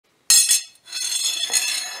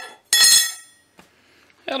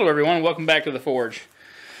Hello everyone, welcome back to the forge.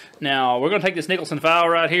 Now we're going to take this Nicholson file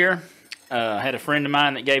right here. I had a friend of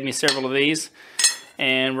mine that gave me several of these,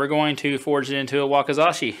 and we're going to forge it into a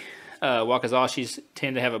Wakizashi. Wakizashis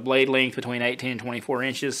tend to have a blade length between 18 and 24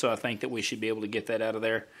 inches, so I think that we should be able to get that out of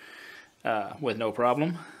there with no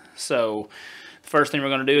problem. So the first thing we're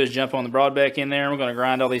going to do is jump on the broad back in there, and we're going to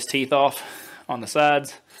grind all these teeth off on the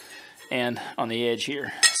sides and on the edge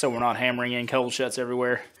here, so we're not hammering in cold shuts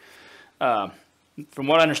everywhere. From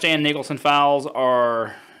what I understand, Nicholson files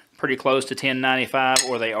are pretty close to 1095,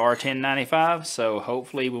 or they are 1095. So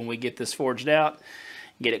hopefully when we get this forged out,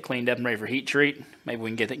 get it cleaned up and ready for heat treat, maybe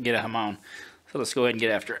we can get a hum on. So let's go ahead and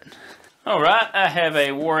get after it. Alright, I have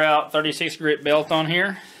a wore out 36 grit belt on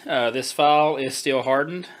here. This file is still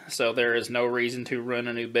hardened, so there is no reason to run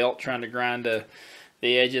a new belt trying to grind the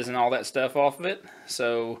edges and all that stuff off of it.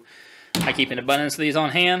 So I keep an abundance of these on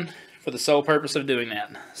hand for the sole purpose of doing that.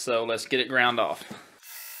 So let's get it ground off.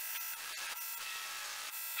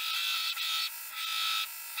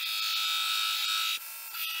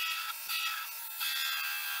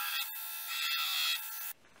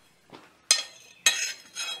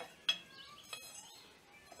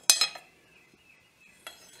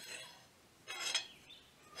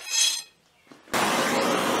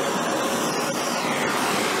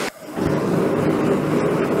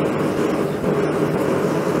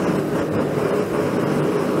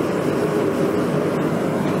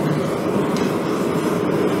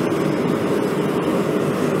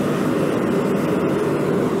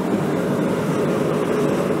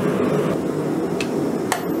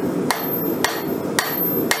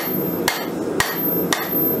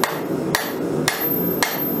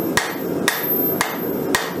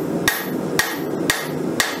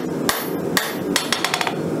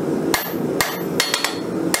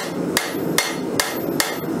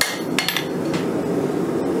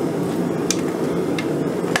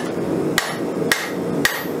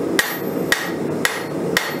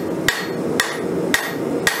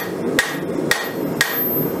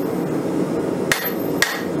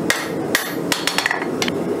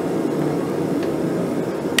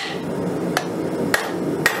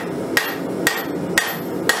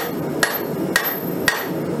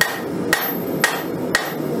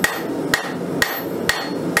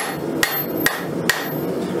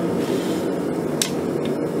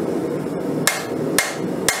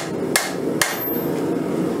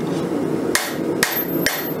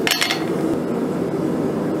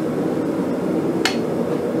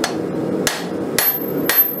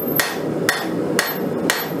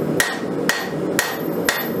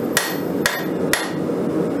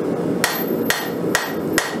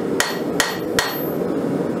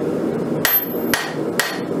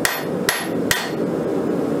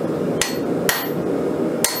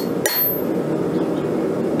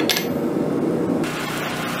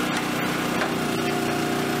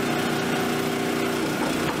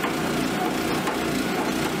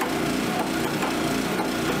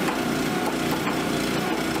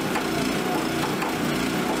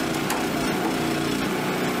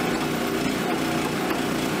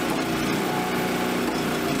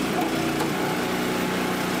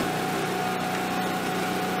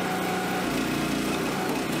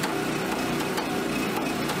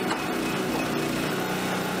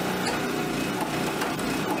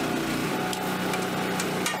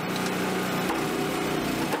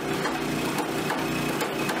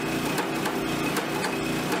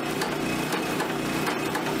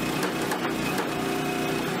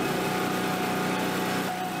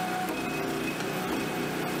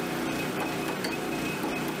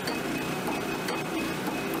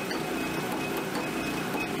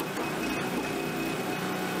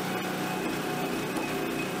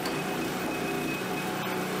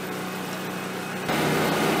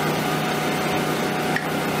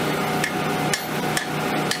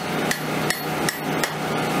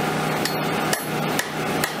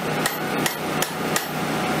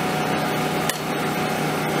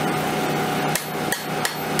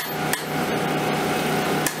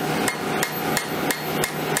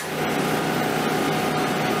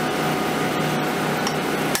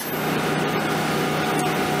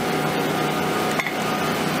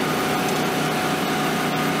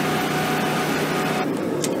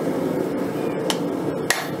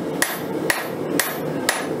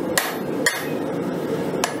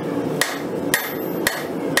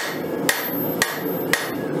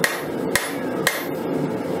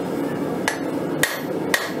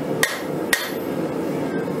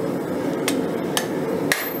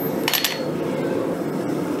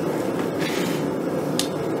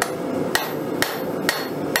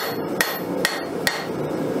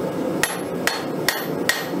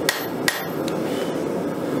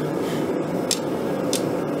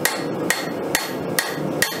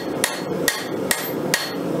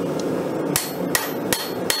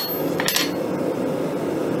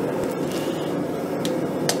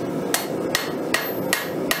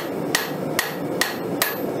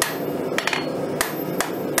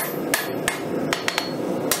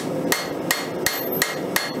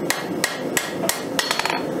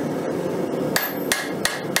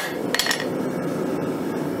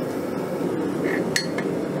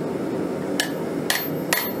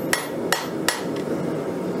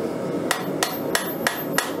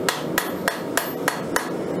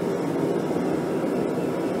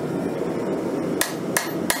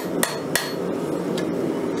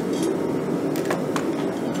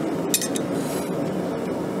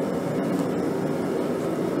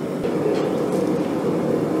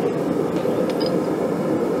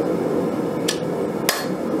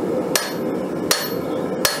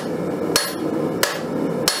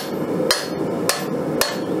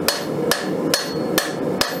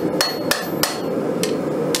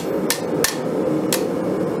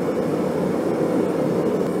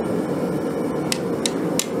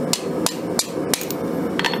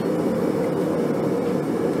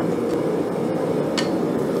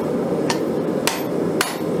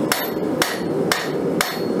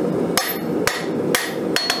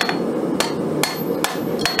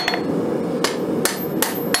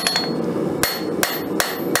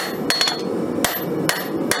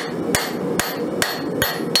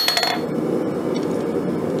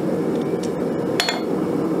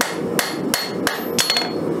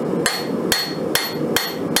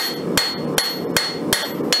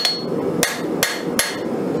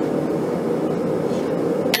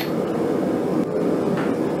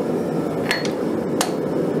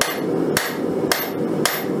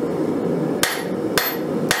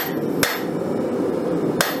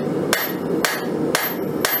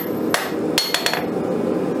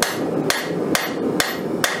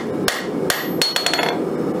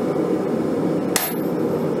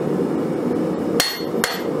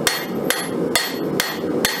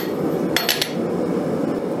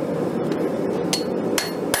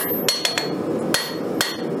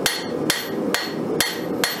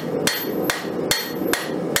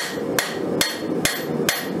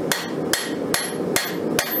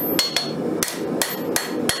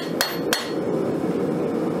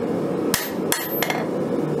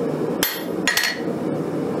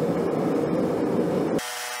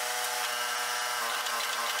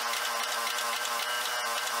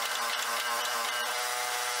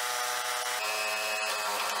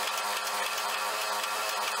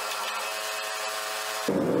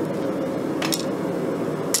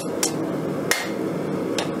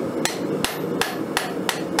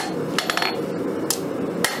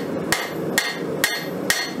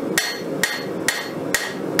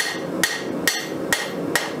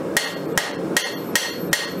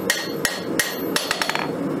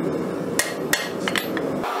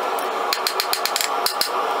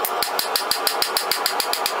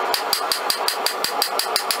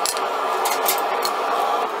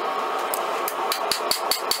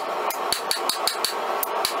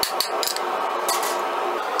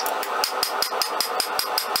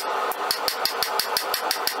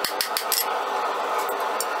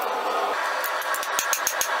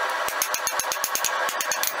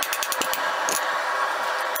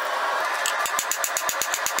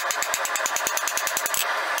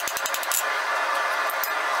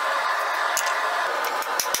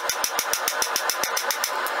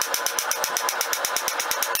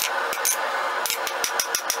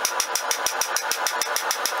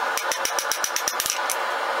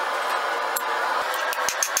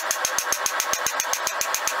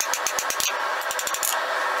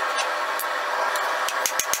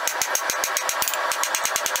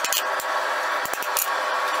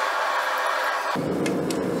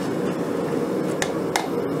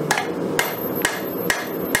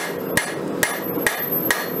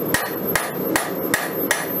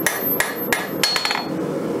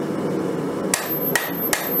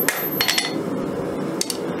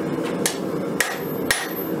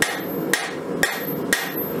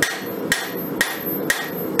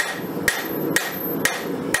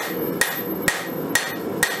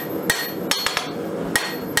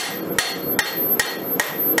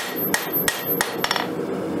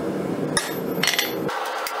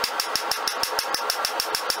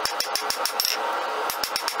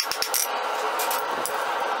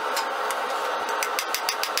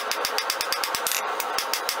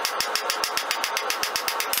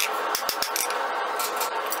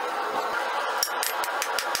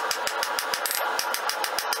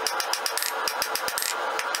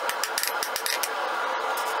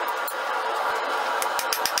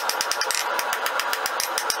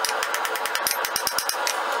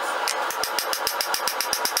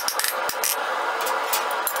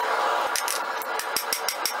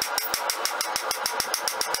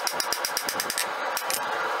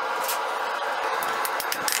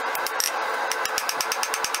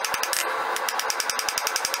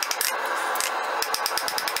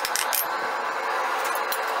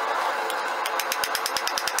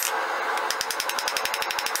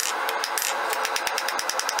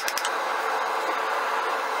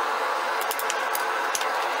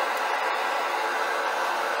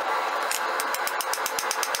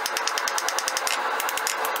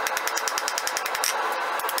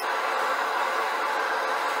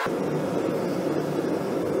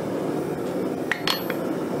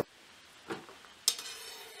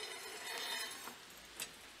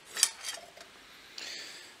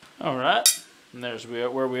 Alright, and there's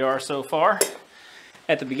where we are so far.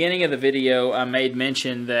 At the beginning of the video, I made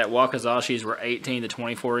mention that Wakizashis were 18 to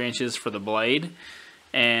 24 inches for the blade,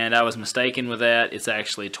 and I was mistaken with that. It's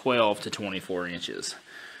actually 12 to 24 inches.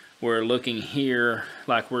 We're looking here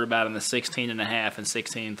like we're about in the 16.5 and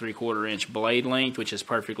 16.75 inch blade length, which is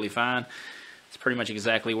perfectly fine. It's pretty much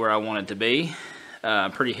exactly where I want it to be.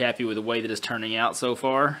 I'm pretty happy with the way that it's turning out so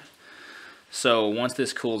far. So once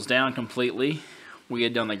this cools down completely, we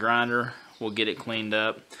get done the grinder, we'll get it cleaned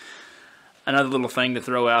up. Another little thing to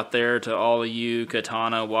throw out there to all of you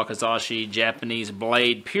Katana, Wakizashi, Japanese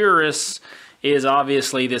blade purists is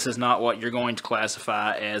obviously this is not what you're going to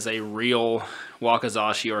classify as a real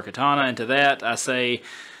Wakizashi or Katana, and to that I say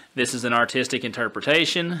this is an artistic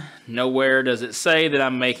interpretation. Nowhere does it say that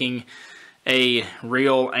I'm making a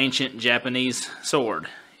real ancient Japanese sword.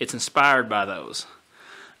 It's inspired by those.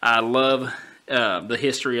 I love the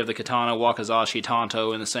history of the katana, wakizashi,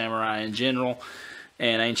 tanto, and the samurai in general,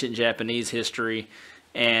 and ancient Japanese history,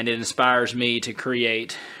 and it inspires me to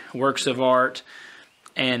create works of art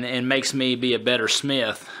and makes me be a better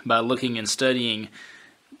smith by looking and studying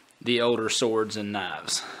the older swords and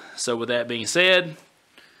knives. So with that being said,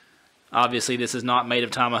 obviously this is not made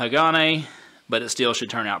of tamahagane, but it still should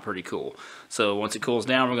turn out pretty cool. So once it cools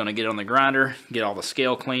down, we're going to get it on the grinder, get all the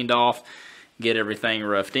scale cleaned off, get everything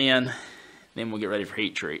roughed in, then we'll get ready for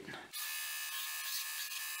heat treat.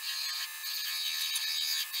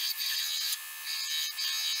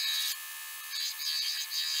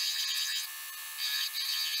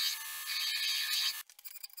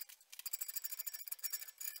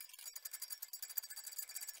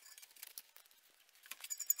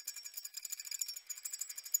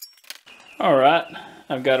 Alright,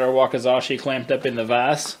 I've got our Wakizashi clamped up in the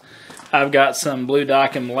vise. I've got some blue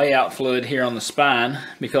Dicam layout fluid here on the spine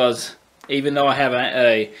because even though I have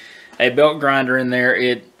a belt grinder in there,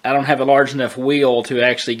 I don't have a large enough wheel to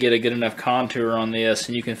actually get a good enough contour on this,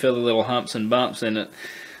 and you can feel the little humps and bumps in it.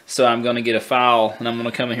 So I'm going to get a file and I'm going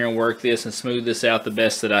to come in here and work this and smooth this out the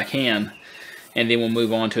best that I can, and then we'll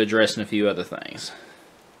move on to addressing a few other things.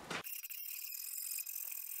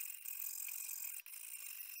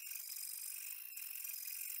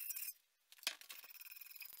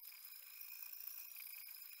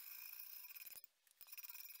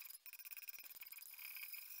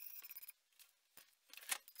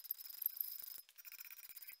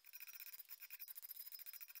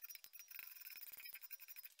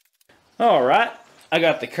 All right, I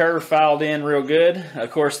got the curve filed in real good.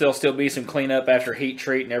 Of course, there'll still be some cleanup after heat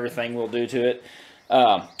treat and everything we'll do to it.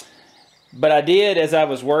 But I did, as I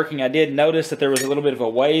was working, I did notice that there was a little bit of a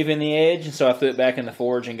wave in the edge, and so I threw it back in the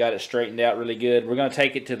forge and got it straightened out really good. We're going to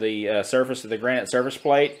take it to the surface of the granite surface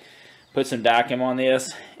plate, put some Dicam on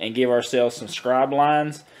this, and give ourselves some scribe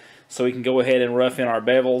lines so we can go ahead and rough in our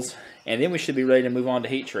bevels, and then we should be ready to move on to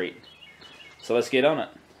heat treat. So let's get on it.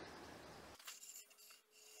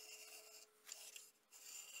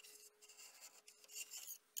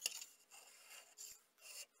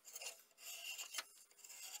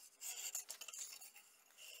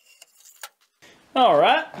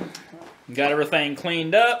 Alright, got everything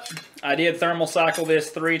cleaned up. I did thermal cycle this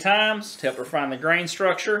 3 times to help refine the grain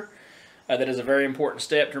structure. That is a very important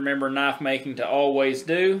step to remember in knife making to always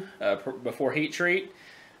do before heat treat.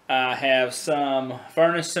 I have some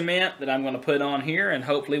furnace cement that I'm going to put on here, and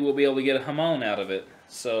hopefully we'll be able to get a hamon out of it.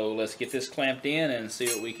 So let's get this clamped in and see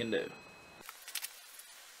what we can do.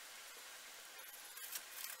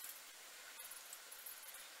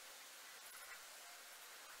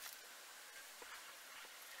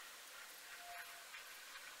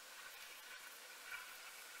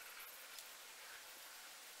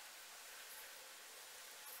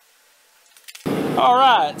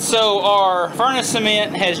 Alright, so our furnace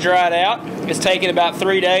cement has dried out. It's taken about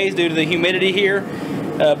 3 days due to the humidity here,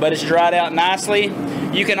 but it's dried out nicely.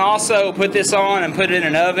 You can also put this on and put it in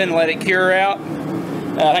an oven, let it cure out.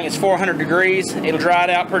 I think it's 400 degrees. It'll dry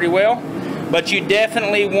it out pretty well. But you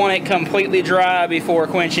definitely want it completely dry before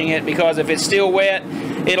quenching it, because if it's still wet,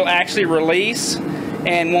 it'll actually release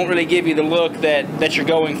and won't really give you the look that you're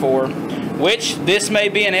going for. Which, this may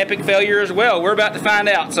be an epic failure as well. We're about to find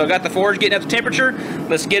out. So I got the forge getting up to temperature.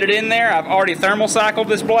 Let's get it in there. I've already thermal cycled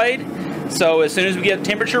this blade. So as soon as we get the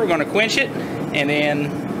temperature, we're going to quench it and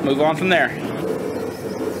then move on from there.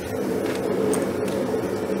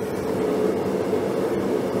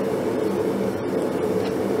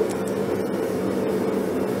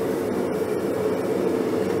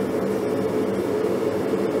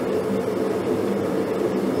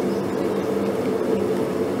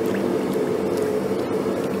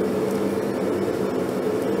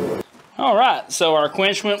 Alright, so our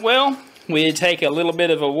quench went well. We did take a little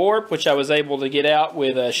bit of a warp, which I was able to get out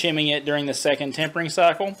with shimming it during the second tempering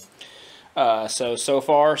cycle. So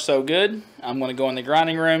far, so good. I'm going to go in the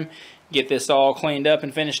grinding room, get this all cleaned up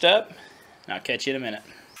and finished up, and I'll catch you in a minute.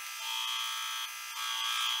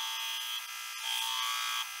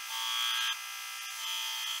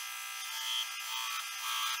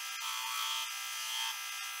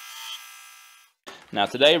 Now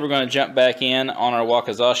today we're going to jump back in on our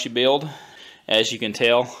Wakizashi build. As you can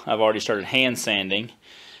tell, I've already started hand sanding.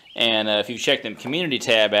 And if you check the community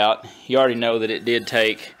tab out, you already know that it did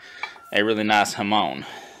take a really nice hamon.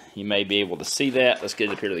 You may be able to see that. Let's get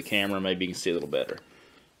it up here to the camera. Maybe you can see a little better.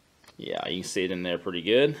 Yeah, you can see it in there pretty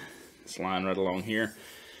good. It's lying right along here.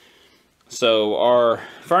 So our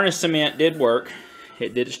furnace cement did work.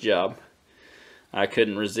 It did its job. I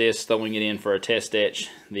couldn't resist throwing it in for a test etch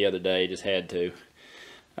the other day. Just had to.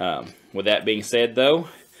 With that being said, though,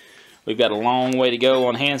 we've got a long way to go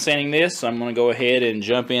on hand sanding this, so I'm going to go ahead and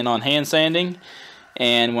jump in on hand sanding.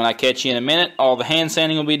 And when I catch you in a minute, all the hand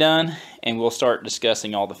sanding will be done, and we'll start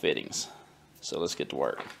discussing all the fittings. So let's get to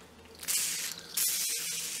work.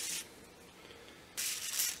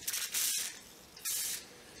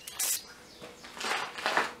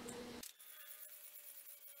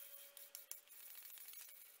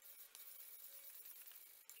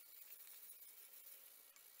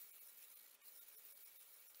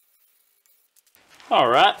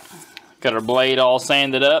 Alright, got our blade all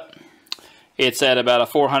sanded up. It's at about a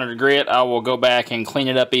 400 grit. I will go back and clean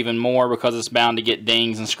it up even more because it's bound to get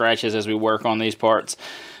dings and scratches as we work on these parts.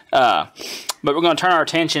 But we're going to turn our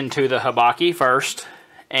attention to the habaki first.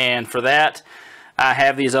 And for that, I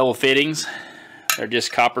have these old fittings. They're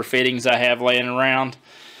just copper fittings I have laying around.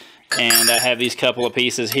 And I have these couple of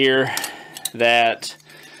pieces here that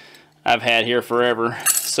I've had here forever.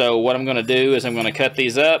 So what I'm going to do is I'm going to cut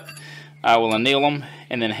these up. I will anneal them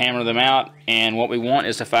and then hammer them out, and what we want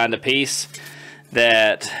is to find a piece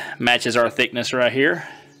that matches our thickness right here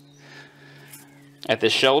at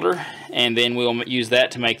this shoulder, and then we'll use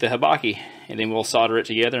that to make the habaki, and then we'll solder it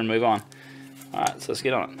together and move on. Alright, so let's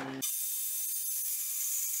get on it.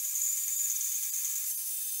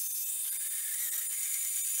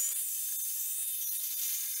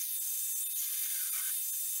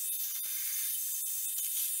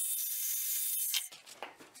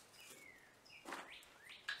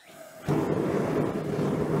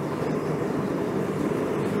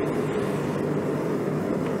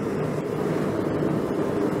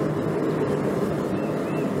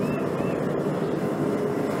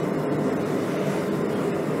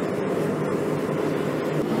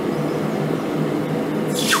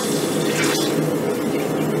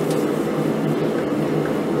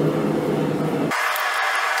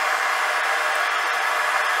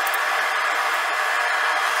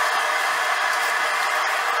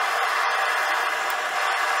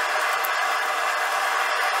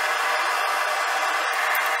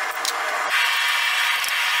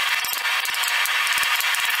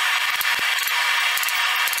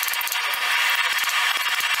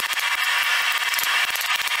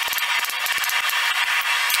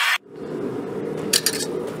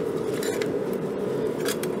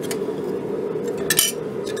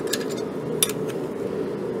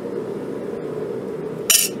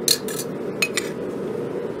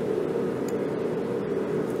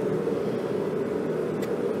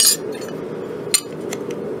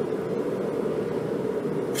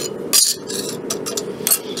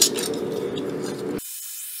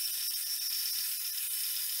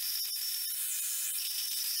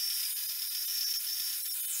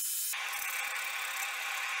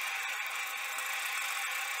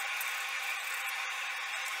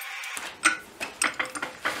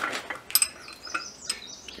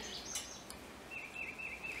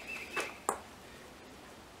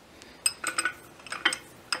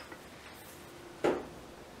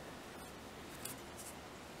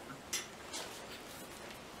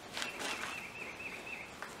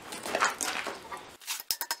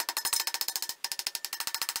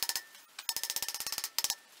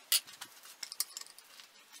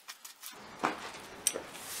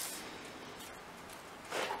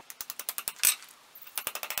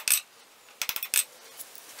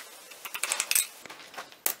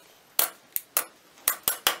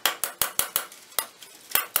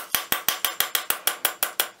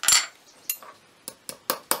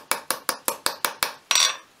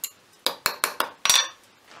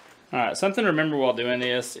 Alright, something to remember while doing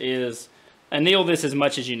this is anneal this as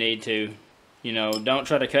much as you need to. You know, don't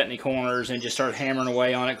try to cut any corners and just start hammering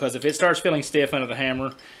away on it, because if it starts feeling stiff under the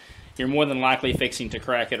hammer, you're more than likely fixing to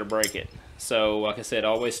crack it or break it. So, like I said,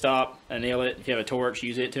 always stop, anneal it. If you have a torch,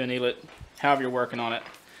 use it to anneal it. However you're working on it.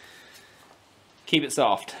 Keep it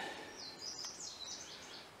soft.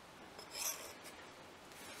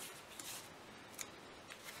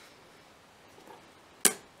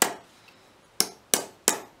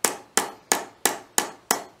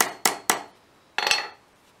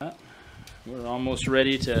 We're almost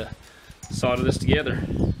ready to solder this together.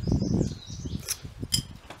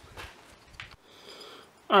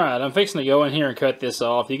 Alright, I'm fixing to go in here and cut this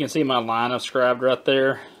off. You can see my line I've scribed right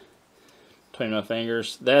there between my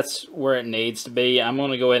fingers. That's where it needs to be. I'm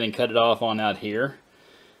going to go ahead and cut it off on out here,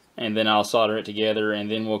 and then I'll solder it together,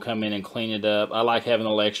 and then we'll come in and clean it up. I like having a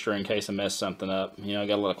little extra in case I mess something up. You know, I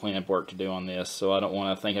got a lot of cleanup work to do on this, so I don't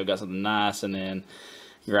want to think I've got something nice and then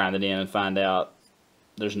grind it in and find out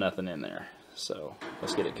there's nothing in there. So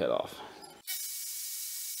let's get it cut off.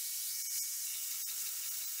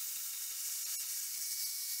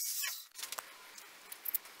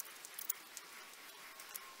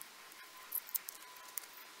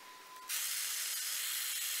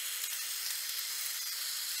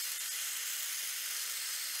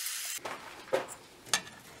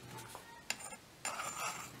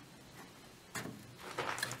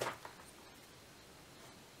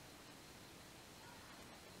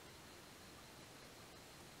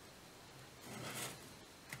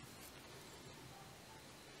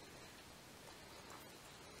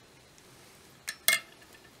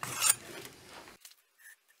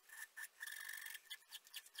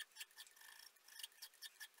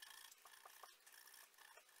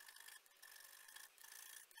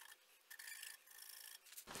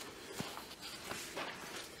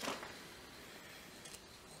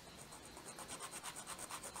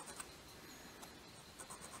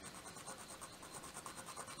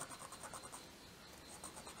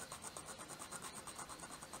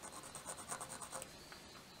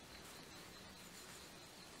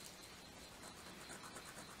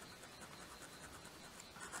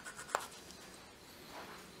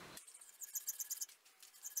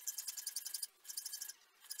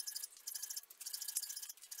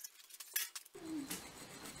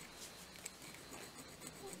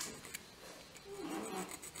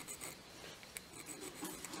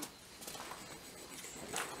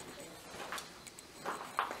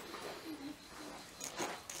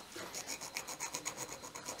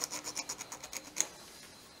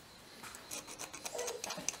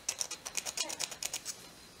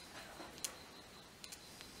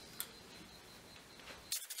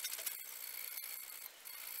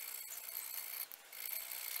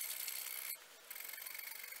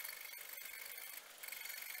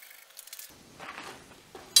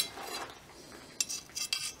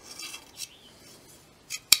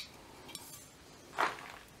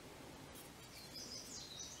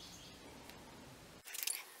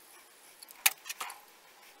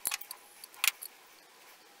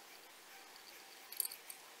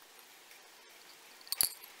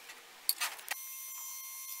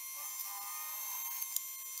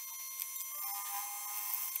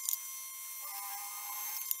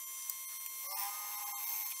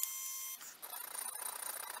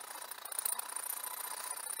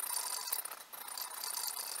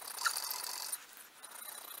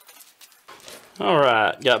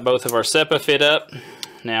 Alright, got both of our SEPA fit up.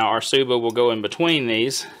 Now our Suba will go in between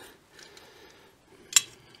these.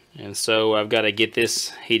 And so I've got to get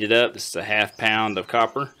this heated up. This is a ½ pound of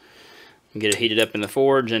copper. Get it heated up in the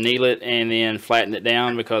forge, anneal it, and then flatten it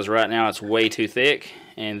down because right now it's way too thick.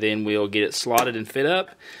 And then we'll get it slotted and fit up.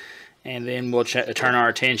 And then we'll turn our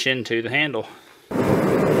attention to the handle.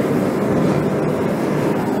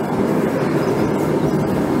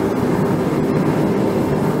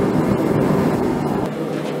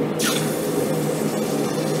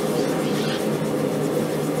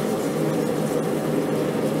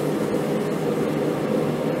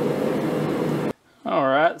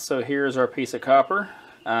 Alright, so here's our piece of copper.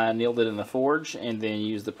 I annealed it in the forge and then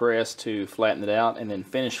used the press to flatten it out and then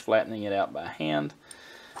finish flattening it out by hand.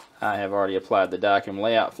 I have already applied the diachrome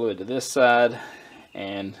layout fluid to this side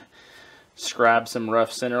and scribed some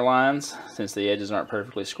rough center lines since the edges aren't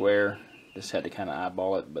perfectly square. Just had to kind of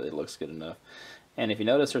eyeball it, but it looks good enough. And if you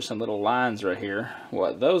notice, there's some little lines right here.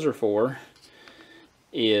 What those are for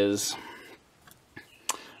is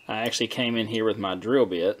I actually came in here with my drill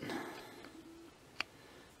bit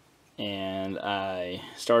and I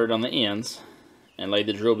started on the ends and laid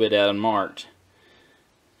the drill bit out and marked,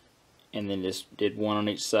 and then just did one on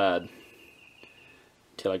each side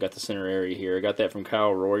until I got the center area here. I got that from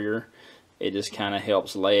Kyle Royer. It just kind of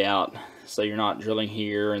helps lay out so you're not drilling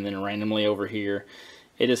here and then randomly over here.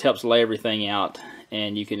 It just helps lay everything out,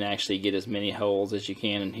 and you can actually get as many holes as you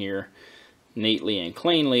can in here neatly and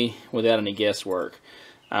cleanly without any guesswork.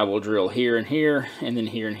 I will drill here and here, and then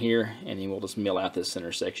here and here, and then we'll just mill out this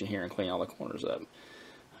center section here and clean all the corners up.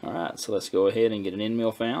 Alright, so let's go ahead and get an end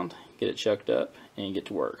mill found, get it chucked up, and get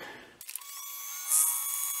to work.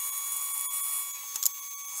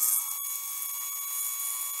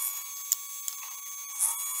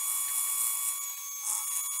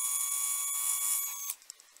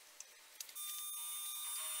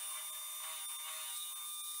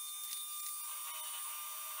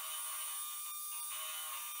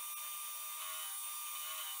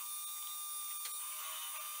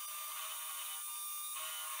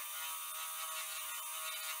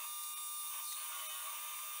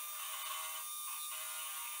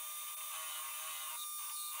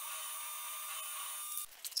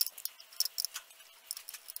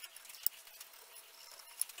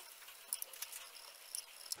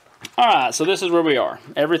 Alright, so this is where we are.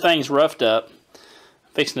 Everything's roughed up.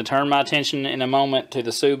 Fixing to turn my attention in a moment to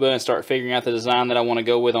the Suba and start figuring out the design that I want to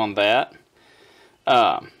go with on that.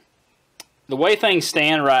 The way things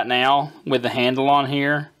stand right now with the handle on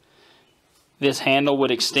here, this handle would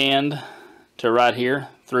extend to right here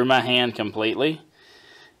through my hand completely.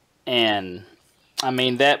 And I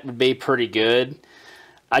mean, that would be pretty good.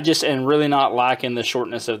 I just am really not liking the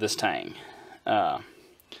shortness of this tang.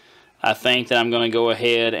 I think that I'm going to go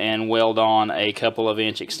ahead and weld on a couple of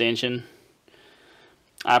inch extension.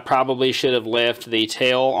 I probably should have left the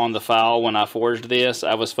tail on the file when I forged this.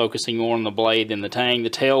 I was focusing more on the blade than the tang. The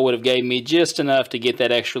tail would have gave me just enough to get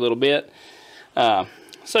that extra little bit.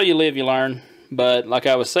 So you live, you learn. But like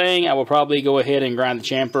I was saying, I will probably go ahead and grind the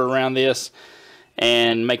chamfer around this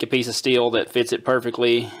and make a piece of steel that fits it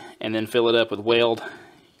perfectly, and then fill it up with weld.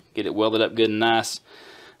 Get it welded up good and nice.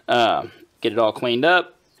 Get it all cleaned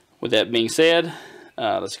up. With that being said,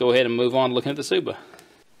 let's go ahead and move on looking at the Suba.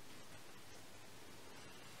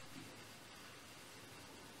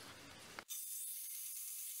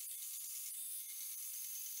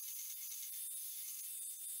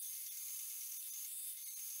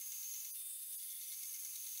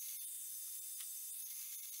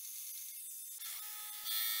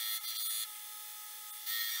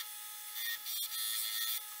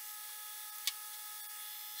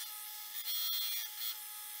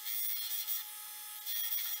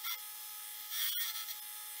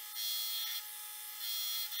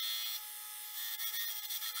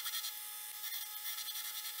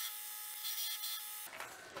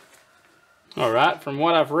 Alright, from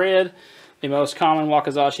what I've read, the most common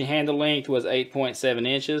Wakizashi handle length was 8.7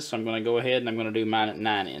 inches, so I'm going to go ahead and I'm going to do mine at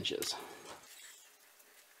 9 inches.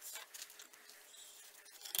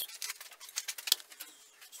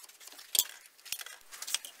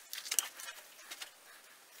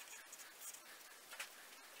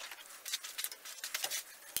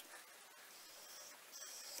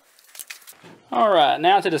 Alright,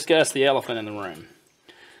 now to discuss the elephant in the room.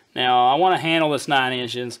 Now, I want to handle this 9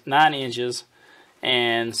 inches,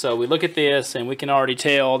 and so we look at this and we can already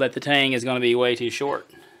tell that the tang is going to be way too short.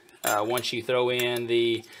 Once you throw in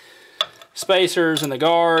the spacers and the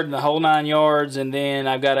guard and the whole 9 yards, and then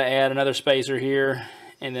I've got to add another spacer here,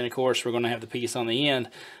 and then of course we're going to have the piece on the end.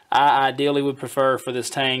 I ideally would prefer for this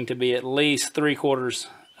tang to be at least 3/4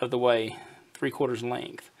 of the way, 3/4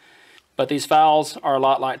 length. But these files are a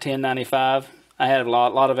lot like 1095. I had a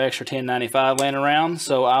lot of extra 1095 laying around,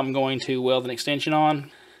 so I'm going to weld an extension on,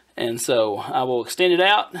 and so I will extend it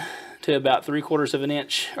out to about 3/4 of an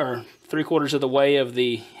inch, or 3/4 of the way of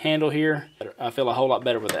the handle here. I feel a whole lot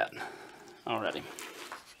better with that. Alrighty.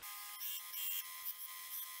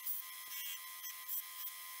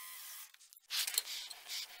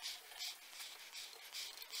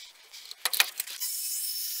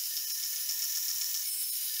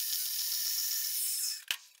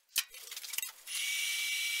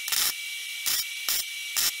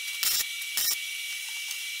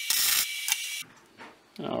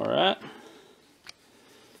 Alright.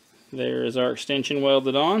 There is our extension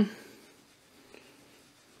welded on.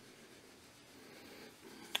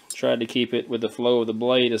 Tried to keep it with the flow of the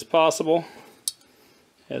blade as possible,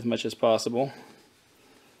 as much as possible.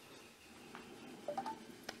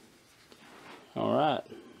 Alright,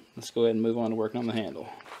 let's go ahead and move on to working on the handle.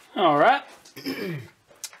 Alright,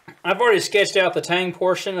 I've already sketched out the tang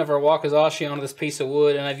portion of our Wakizashi onto this piece of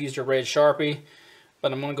wood, and I've used a red Sharpie,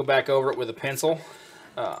 but I'm going to go back over it with a pencil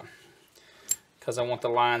because I want the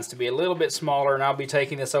lines to be a little bit smaller, and I'll be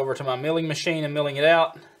taking this over to my milling machine and milling it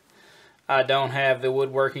out. I don't have the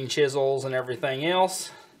woodworking chisels and everything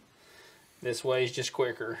else. This way is just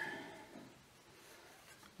quicker.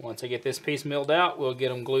 Once I get this piece milled out, we'll get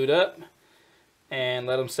them glued up and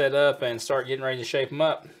let them set up and start getting ready to shape them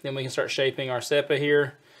up. Then we can start shaping our seppa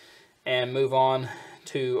here and move on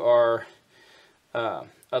to our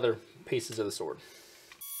other pieces of the sword.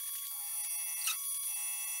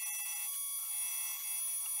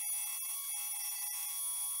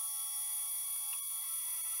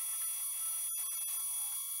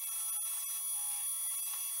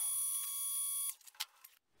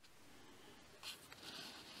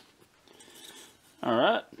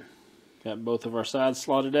 Alright, got both of our sides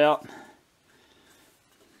slotted out.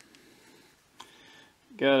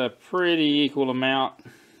 Got a pretty equal amount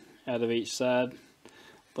out of each side. A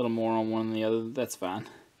little more on one than the other, that's fine.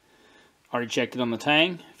 Already checked it on the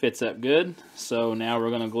tang, fits up good. So now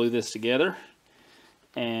we're going to glue this together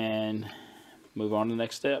and move on to the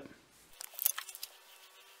next step.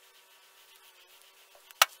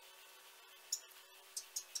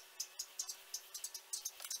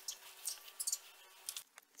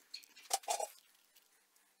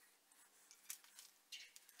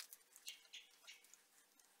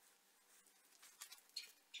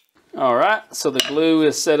 Alright, so the glue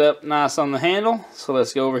is set up nice on the handle. So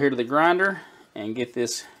let's go over here to the grinder and get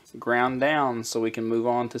this ground down so we can move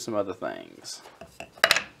on to some other things.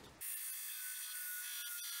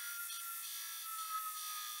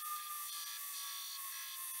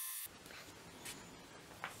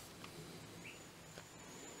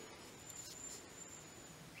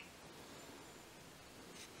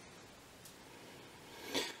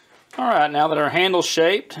 Alright, now that our handle's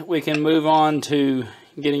shaped, we can move on to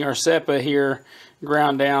getting our seppa here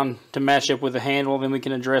ground down to match up with the handle. Then we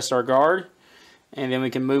can address our guard, and then we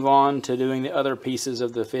can move on to doing the other pieces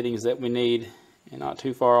of the fittings that we need, and not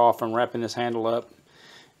too far off from wrapping this handle up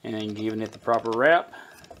and then giving it the proper wrap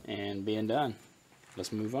and being done.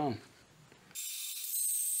 Let's move on.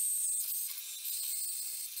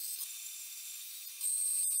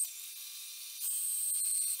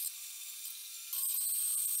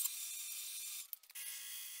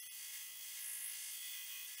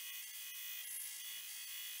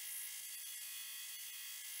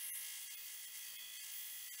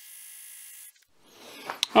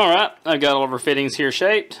 Alright, I've got all of our fittings here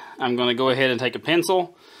shaped. I'm going to go ahead and take a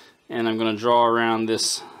pencil and I'm going to draw around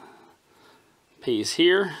this piece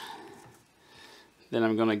here. Then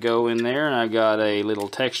I'm going to go in there and I've got a little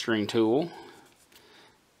texturing tool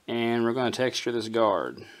and we're going to texture this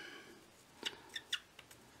guard.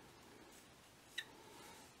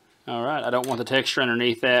 Alright, I don't want the texture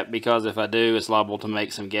underneath that because if I do, it's liable to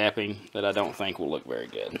make some gapping that I don't think will look very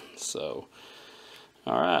good. So,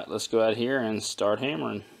 alright, let's go out here and start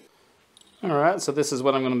hammering. Alright, so this is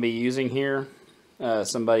what I'm going to be using here.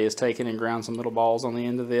 Somebody has taken and ground some little balls on the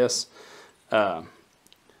end of this.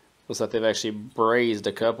 Looks like they've actually brazed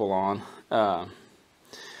a couple on.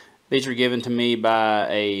 These were given to me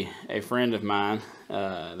by a friend of mine.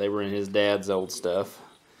 They were in his dad's old stuff.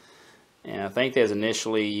 And I think they was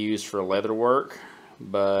initially used for leather work,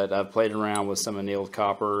 but I've played around with some annealed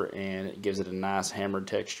copper and it gives it a nice hammered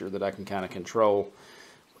texture that I can kind of control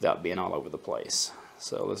without being all over the place.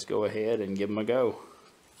 So let's go ahead and give them a go.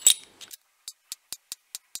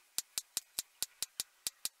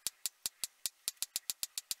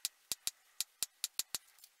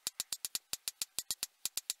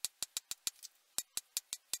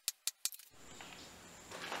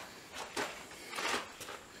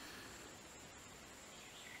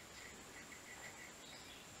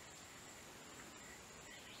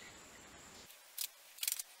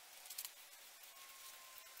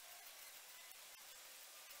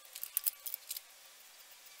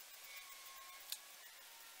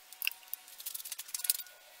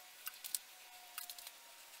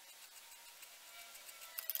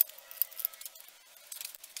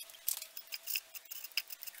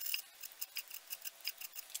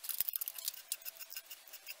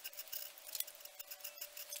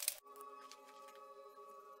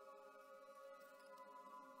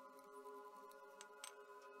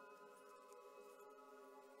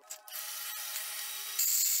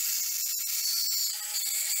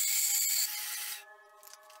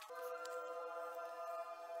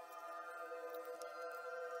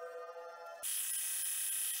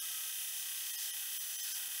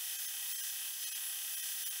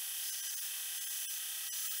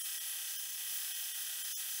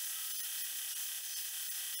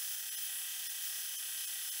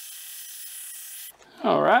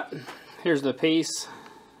 Alright, here's the piece.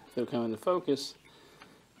 It'll come into focus.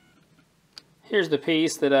 Here's the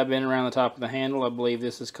piece that I've been around the top of the handle. I believe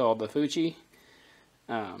this is called the Fuchi.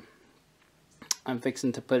 I'm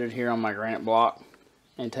fixing to put it here on my granite block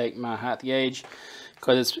and take my height gauge,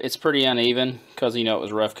 because it's pretty uneven, because you know it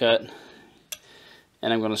was rough cut.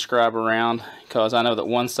 And I'm going to scribe around, because I know that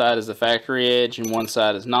one side is the factory edge and one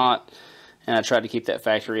side is not. And I tried to keep that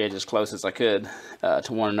factory edge as close as I could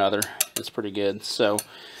to one another. It's pretty good. So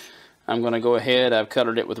I'm going to go ahead. I've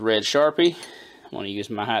colored it with red Sharpie. I'm going to use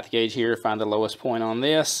my height gauge here, find the lowest point on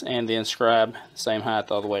this, and then scribe the same height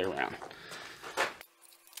all the way around.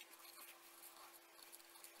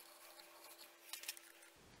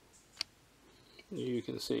 You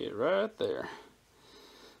can see it right there.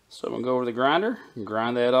 So I'm going to go over the grinder and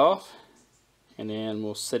grind that off, and then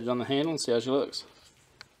we'll set it on the handle and see how she looks.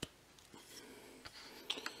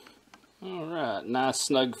 Alright, nice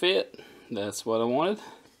snug fit. That's what I wanted.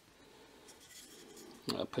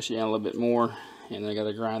 I'll push it down a little bit more, and then I got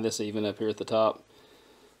to grind this even up here at the top,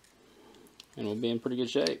 and we'll be in pretty good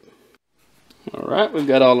shape. Alright, we've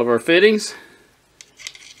got all of our fittings.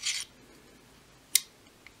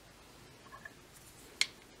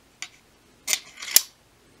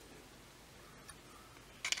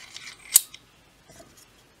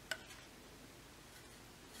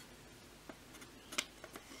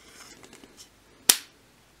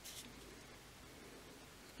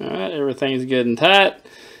 Alright, everything's good and tight.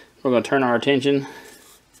 We're going to turn our attention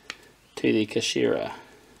to the Kashira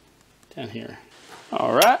down here.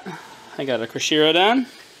 Alright, I got a Kashira done.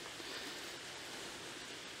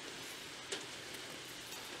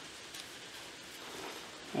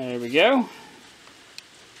 There we go.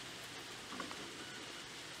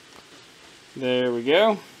 There we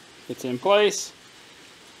go. It's in place.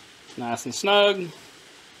 Nice and snug.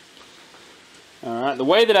 Alright, the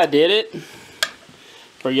way that I did it,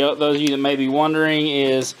 for those of you that may be wondering,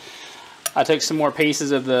 is I took some more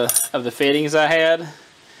pieces of the fittings I had,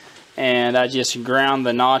 and I just ground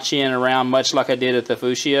the notch in around much like I did at the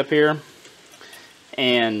Fuchi up here,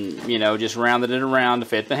 and you know, just rounded it around to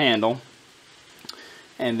fit the handle.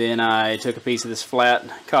 And then I took a piece of this flat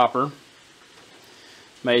copper,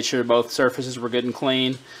 made sure both surfaces were good and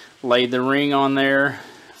clean, laid the ring on there,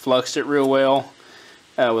 fluxed it real well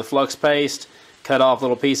with flux paste, cut off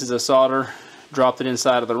little pieces of solder, dropped it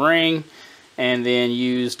inside of the ring, and then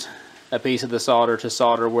used a piece of the solder to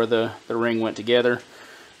solder where the ring went together,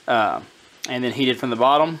 and then heated from the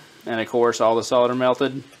bottom, and of course all the solder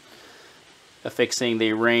melted, affixing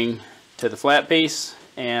the ring to the flat piece,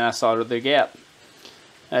 and I soldered the gap.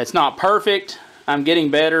 It's not perfect. I'm getting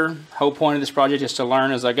better. Whole point of this project is to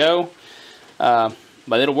learn as I go,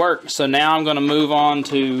 but it'll work. So now I'm going to move on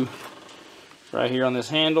to right here on this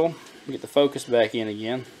handle. Get the focus back in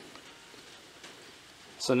again.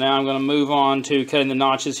 So now I'm going to move on to cutting the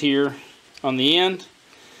notches here on the end.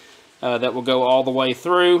 That will go all the way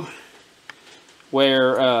through,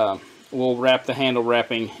 where we'll wrap the handle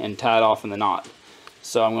wrapping and tie it off in the knot.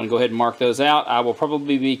 So I'm going to go ahead and mark those out. I will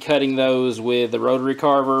probably be cutting those with the rotary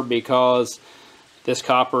carver, because this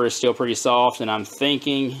copper is still pretty soft, and I'm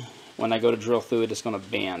thinking when I go to drill through it, it's going to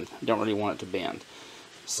bend. I don't really want it to bend.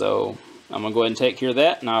 So I'm going to go ahead and take care of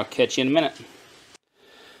that, and I'll catch you in a minute.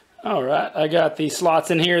 Alright, I got the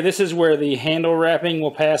slots in here. This is where the handle wrapping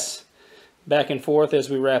will pass back and forth as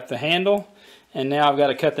we wrap the handle. And now I've got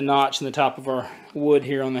to cut the notch in the top of our wood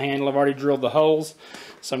here on the handle. I've already drilled the holes,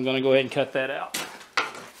 so I'm going to go ahead and cut that out.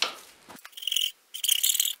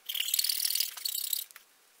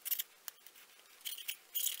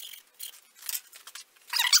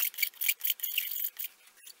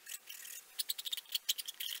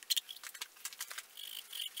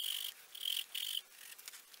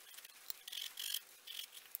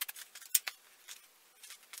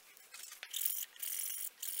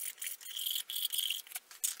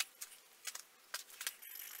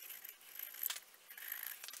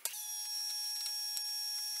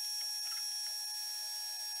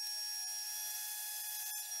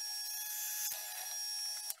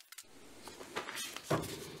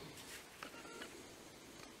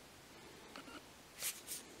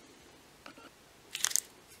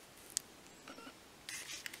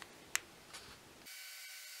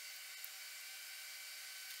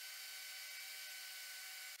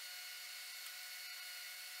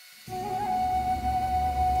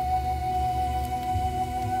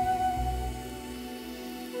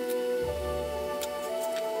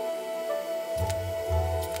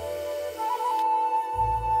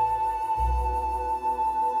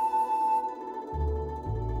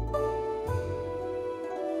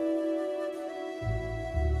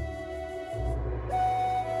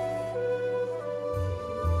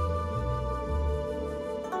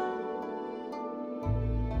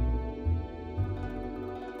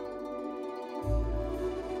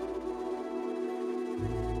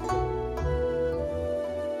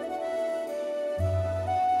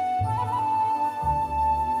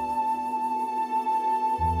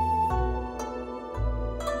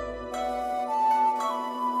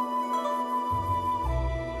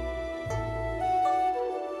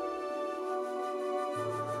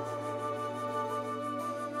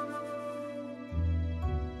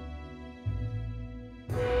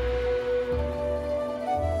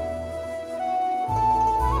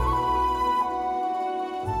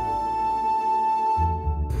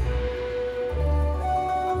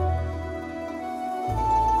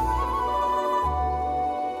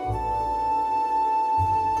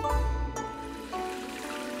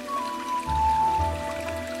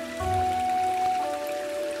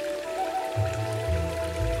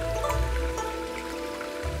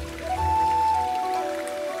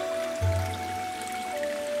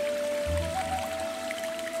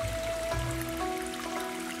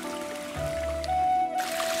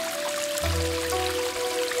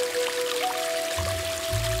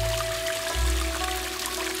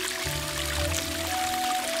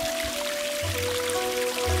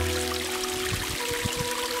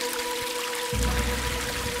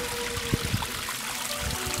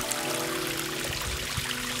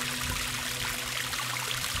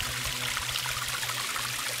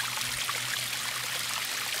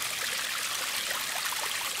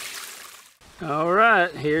 All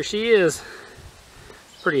right, here she is.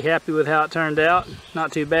 Pretty happy with how it turned out.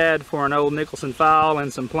 Not too bad for an old Nicholson file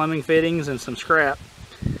and some plumbing fittings and some scrap.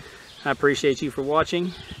 I appreciate you for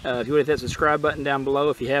watching. If you would hit that subscribe button down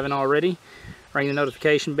below if you haven't already. Ring the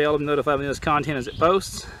notification bell to be notified when this content as it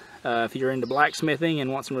posts. If you're into blacksmithing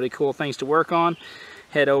and want some really cool things to work on,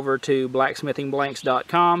 head over to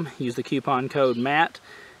blacksmithingblanks.com. Use the coupon code MATT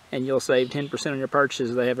and you'll save 10% on your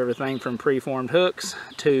purchases. They have everything from preformed hooks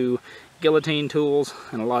to guillotine tools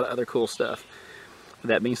and a lot of other cool stuff. With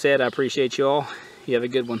that being said, I appreciate you all. You have a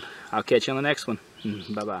good one. I'll catch you on the next one.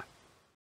 Bye-bye.